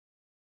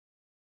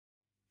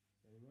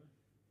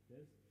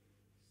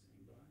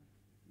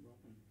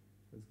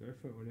Let's go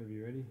for it whenever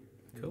you're ready.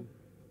 Cool.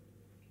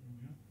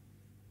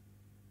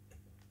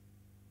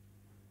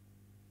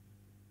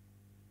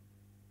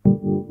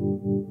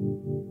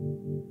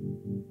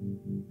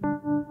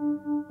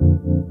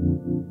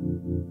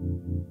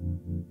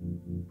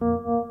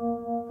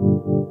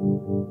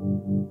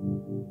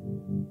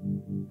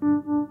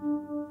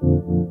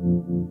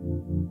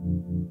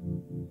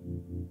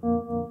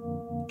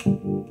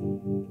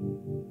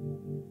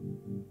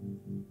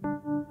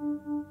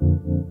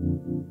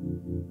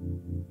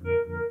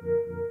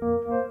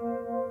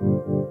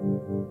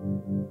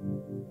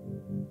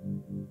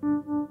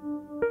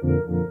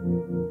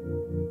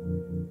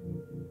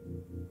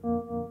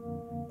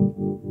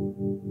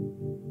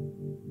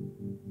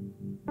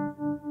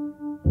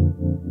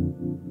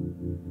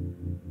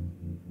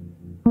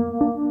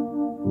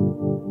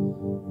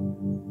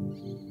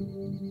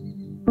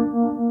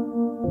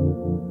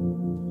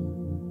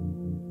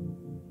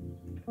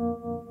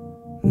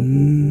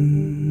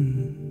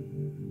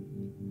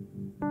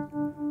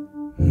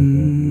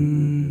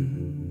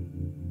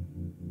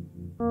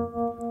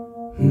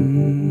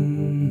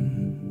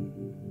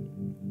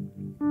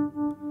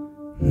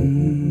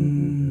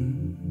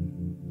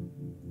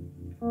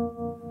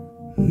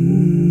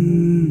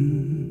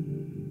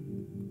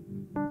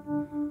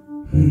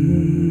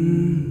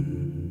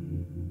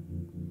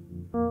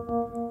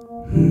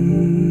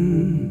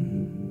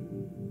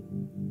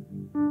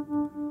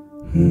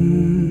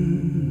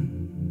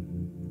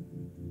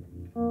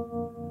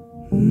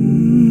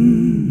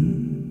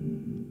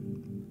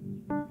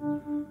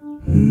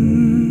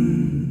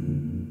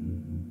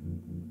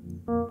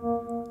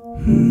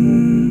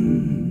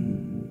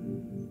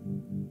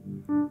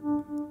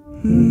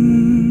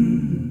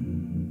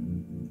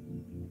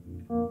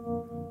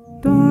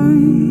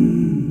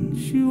 Don't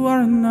you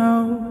wanna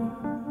know?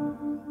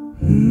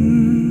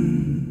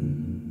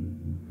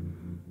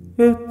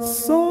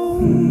 It's all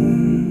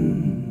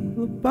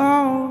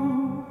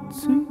about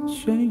to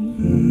change.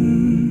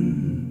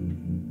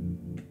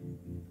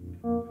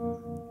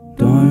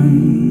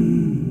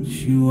 Don't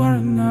you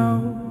wanna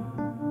know?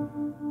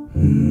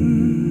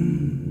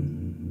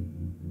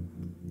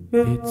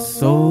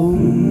 It's all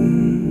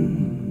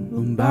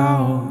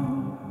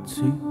about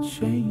to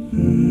change.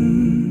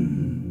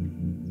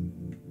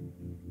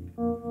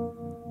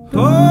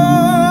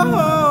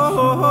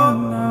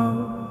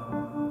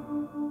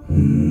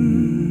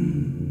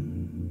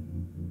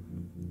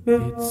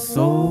 It's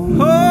all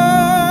about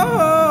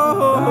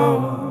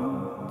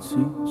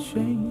to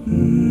change.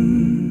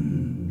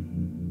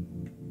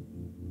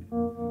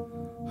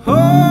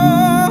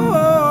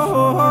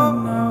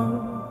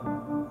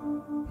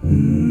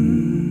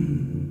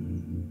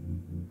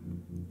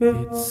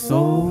 It's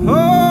all about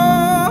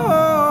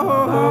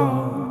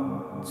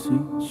to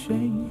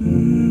change.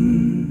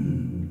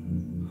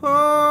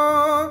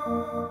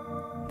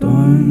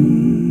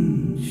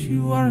 Don't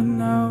you wanna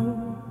know?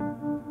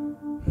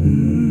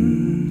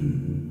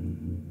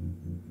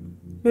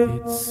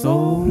 It's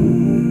all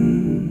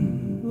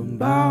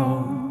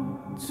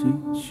about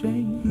to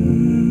change.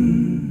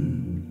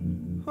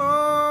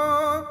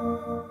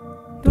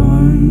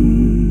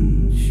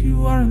 Don't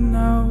you wanna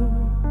know?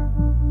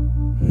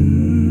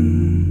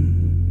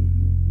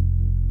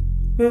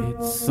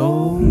 It's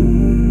all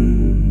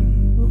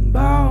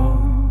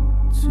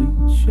about to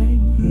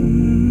change.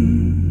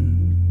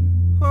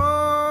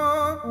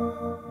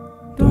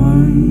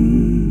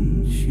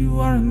 Don't you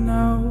wanna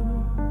know?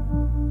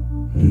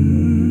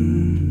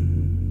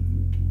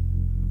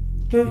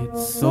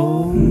 It's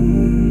all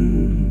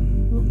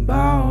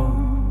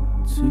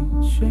about to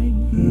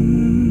change.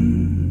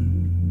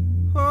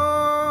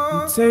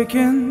 I'm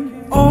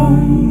taking all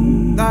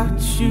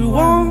that you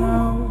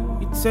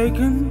want. You're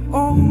taking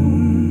all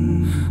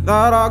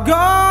that I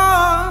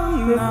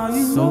got. Now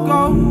you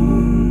go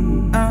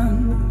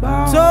and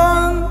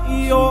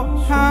turn your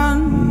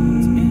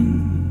hand in.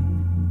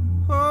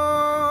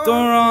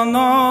 Don't run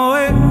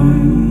away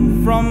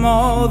from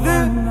all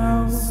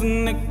this,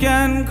 and it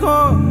can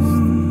cost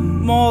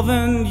more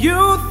than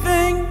you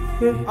think.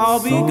 I'll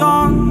be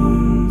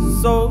gone,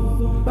 so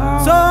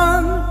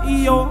turn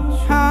your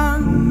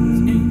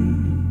hand in.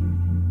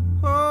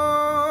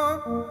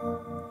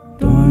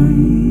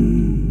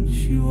 Don't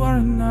you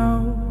wanna know?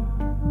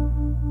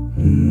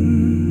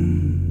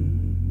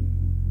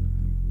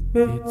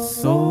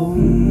 It's all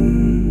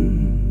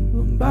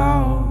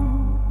about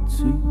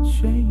to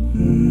change.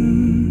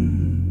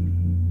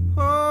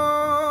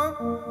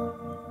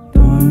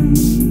 Don't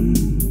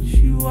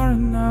you wanna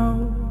know?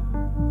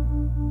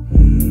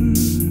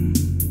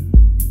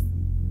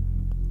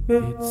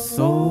 It's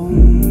all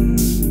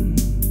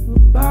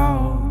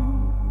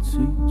about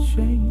to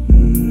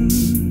change.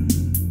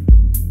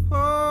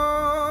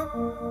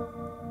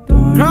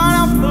 Crying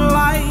out for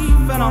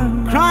life, and I'm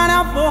crying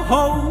out for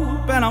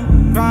hope, and I'm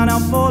crying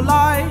out for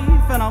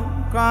life, and I'm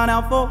crying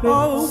out for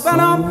hope,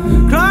 and I'm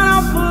crying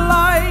out for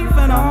life,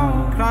 and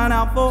I'm crying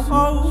out for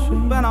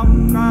hope, and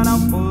I'm crying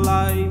out for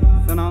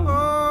life, and I'm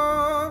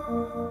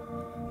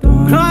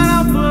crying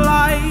out for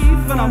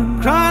life, and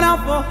I'm crying out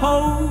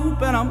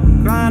hope, and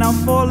I'm crying out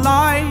for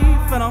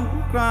life, and I'm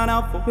crying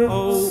out for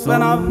hope,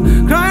 and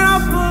I'm crying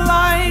out for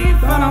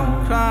life, and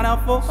I'm crying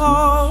out for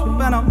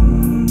hope, and I'm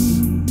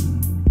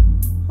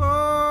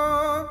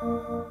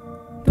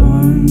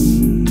don't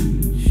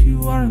you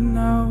wanna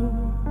know?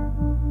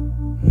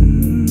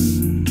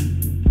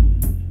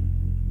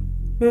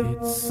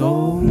 It's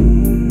all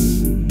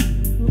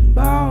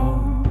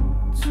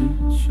about to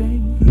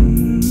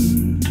change.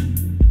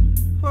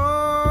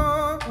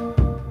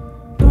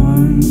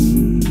 Don't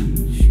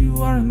you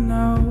wanna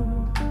know?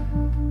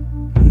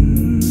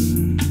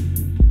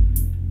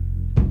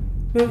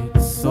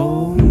 It's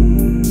all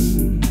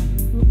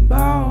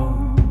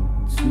about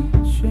to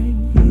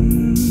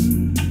change.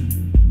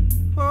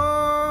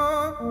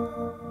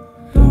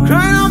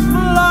 Crying out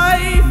for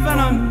life, and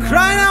I'm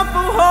crying out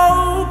for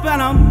hope,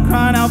 and I'm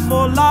crying out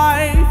for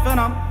life, and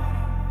I'm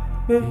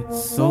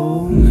it's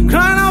all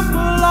crying out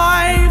for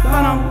life,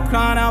 and I'm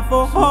crying out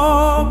for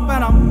hope,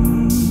 and I'm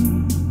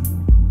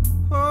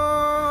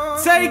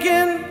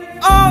taking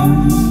all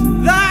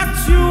that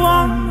you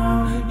want.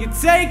 You're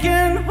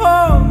taking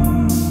all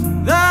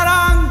that I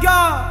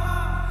got.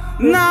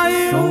 Now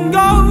you can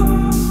go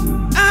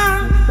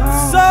and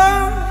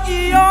turn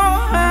your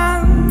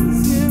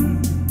hands in.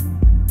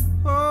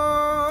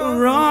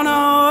 Run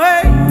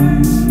away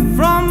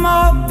from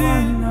all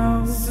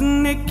this,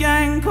 and it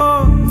can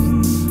cost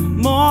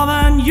more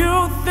than you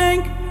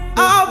think.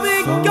 I'll be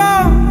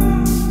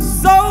gone,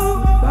 so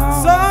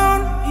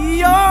turn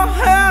your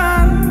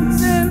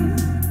hands in.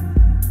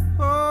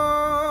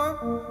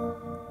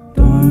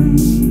 Don't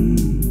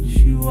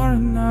you wanna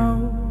know?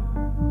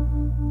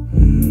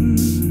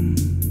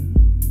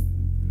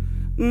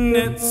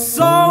 It's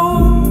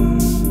all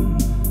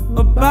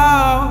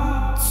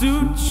about to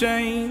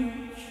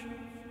change.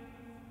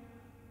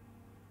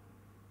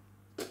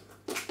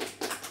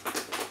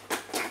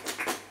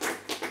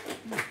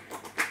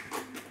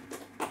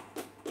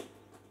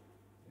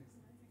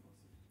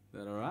 Is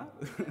that all right?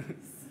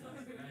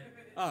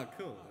 Oh,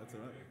 cool. That's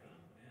all right.